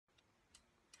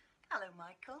Hello,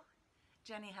 Michael.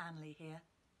 Jenny Hanley here.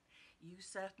 You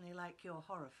certainly like your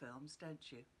horror films, don't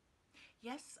you?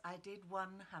 Yes, I did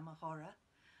one Hammer Horror,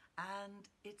 and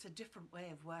it's a different way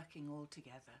of working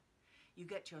altogether. You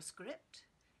get your script,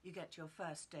 you get your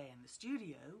first day in the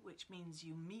studio, which means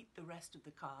you meet the rest of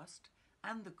the cast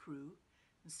and the crew,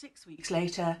 and 6 weeks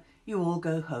later, you all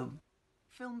go home.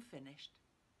 Film finished.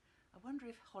 I wonder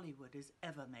if Hollywood has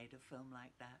ever made a film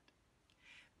like that.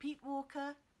 Pete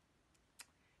Walker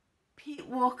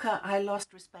I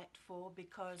lost respect for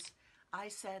because I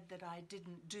said that I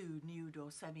didn't do nude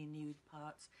or semi-nude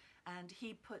parts, and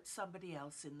he put somebody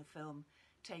else in the film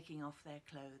taking off their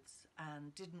clothes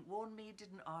and didn't warn me,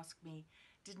 didn't ask me,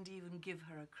 didn't even give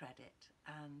her a credit,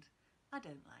 and I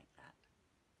don't like that.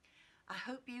 I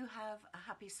hope you have a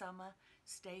happy summer,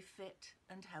 stay fit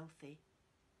and healthy.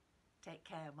 Take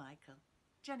care, Michael.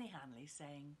 Jenny Hanley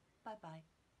saying bye-bye.